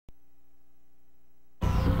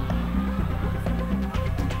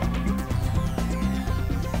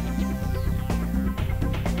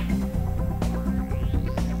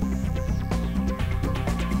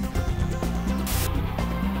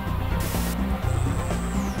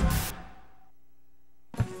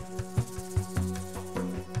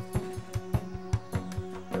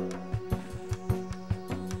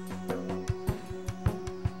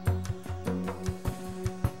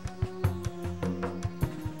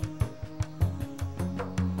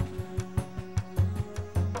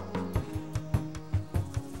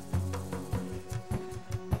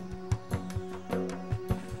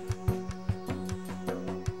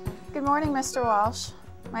Good morning, Mr. Walsh.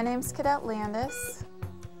 My name's Cadet Landis.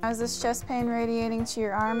 Is this chest pain radiating to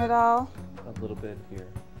your arm at all? A little bit here.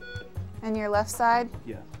 And your left side?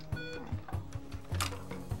 Yeah. Okay.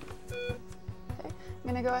 I'm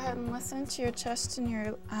going to go ahead and listen to your chest and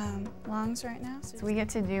your lungs right now. So we get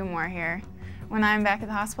to do more here. When I'm back at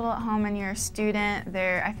the hospital at home and you're a student,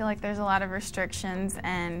 I feel like there's a lot of restrictions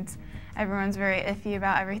and everyone's very iffy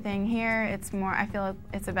about everything. Here, I feel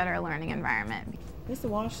it's a better learning environment. Mr.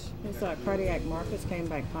 Walsh, his cardiac markers came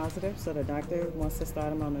back positive, so the doctor wants to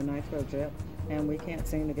start him on the nitro drip, and we can't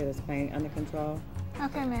seem to get his pain under control.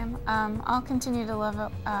 Okay, ma'am. I'll continue to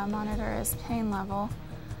monitor his pain level.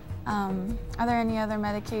 Are there any other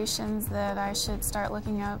medications that I should start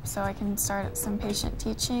looking up so I can start some patient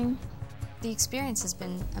teaching? The experience has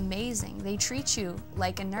been amazing. They treat you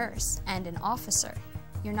like a nurse and an officer.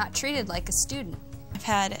 You're not treated like a student. I've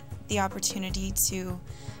had the opportunity to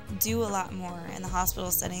do a lot more in the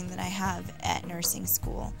hospital setting than I have at nursing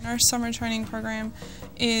school. Our summer training program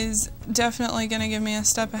is definitely going to give me a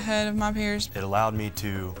step ahead of my peers. It allowed me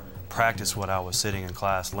to practice what I was sitting in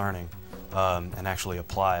class learning and actually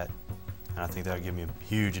apply it, and I think that would give me a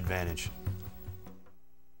huge advantage.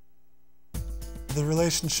 The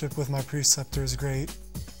relationship with my preceptor is great.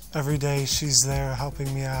 Every day she's there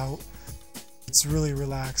helping me out. It's really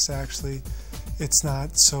relaxed, actually. It's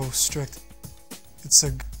not so strict. It's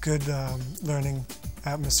a good learning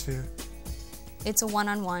atmosphere. It's a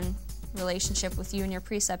one-on-one relationship with you and your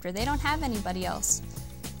preceptor. They don't have anybody else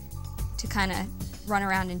to kind of run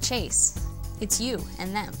around and chase. It's you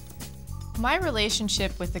and them. My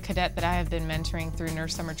relationship with the cadet that I have been mentoring through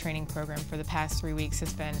Nurse Summer Training Program for the past 3 weeks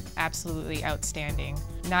has been absolutely outstanding.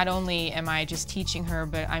 Not only am I just teaching her,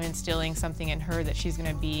 but I'm instilling something in her that she's going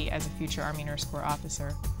to be as a future Army Nurse Corps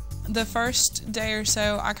officer. The first day or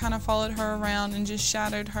so, I kind of followed her around and just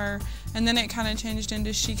shadowed her, and then it kind of changed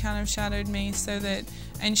into she kind of shadowed me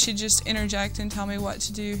and she'd just interject and tell me what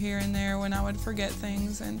to do here and there when I would forget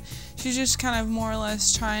things, and she's just kind of more or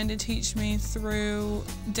less trying to teach me through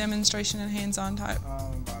demonstration and hands-on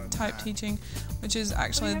type teaching, which is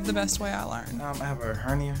actually the best way I learn. I have a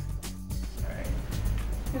hernia.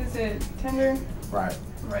 Is it tender? Right.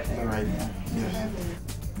 Right there. Right there. Yes.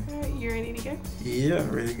 You ready to go? Yeah,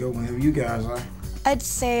 ready to go whenever you guys are. I'd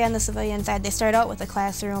say on the civilian side, they start out with a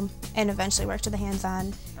classroom and eventually work to the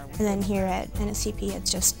hands-on. And then here at NSTP,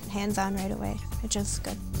 it's just hands-on right away, which is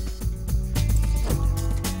good.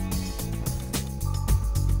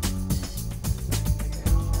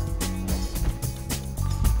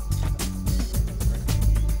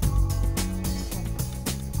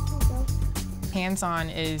 Hands-on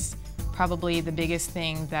is probably the biggest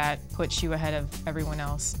thing that puts you ahead of everyone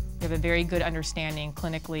else. You have a very good understanding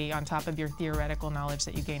clinically on top of your theoretical knowledge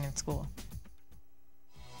that you gain in school.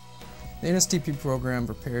 The NSTP program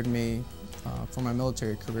prepared me for my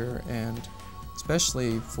military career, and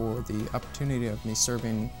especially for the opportunity of me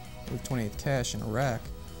serving with 28th Cash in Iraq.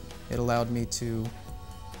 It allowed me to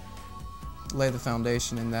lay the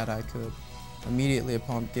foundation in that I could immediately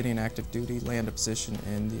upon getting active duty land a position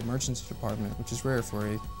in the emergency department, which is rare for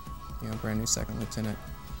a brand new second lieutenant.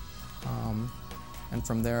 And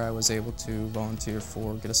from there I was able to volunteer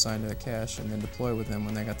get assigned to the Cash and then deploy with them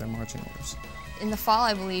when they got their marching orders. In the fall,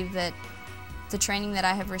 I believe that the training that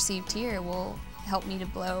I have received here will help me to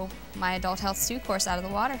blow my Adult Health 2 course out of the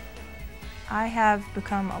water. I have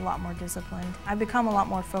become a lot more disciplined. I've become a lot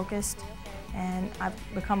more focused, and I've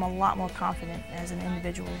become a lot more confident as an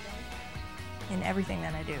individual in everything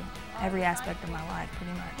that I do, every aspect of my life,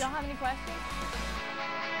 pretty much. Y'all have any questions?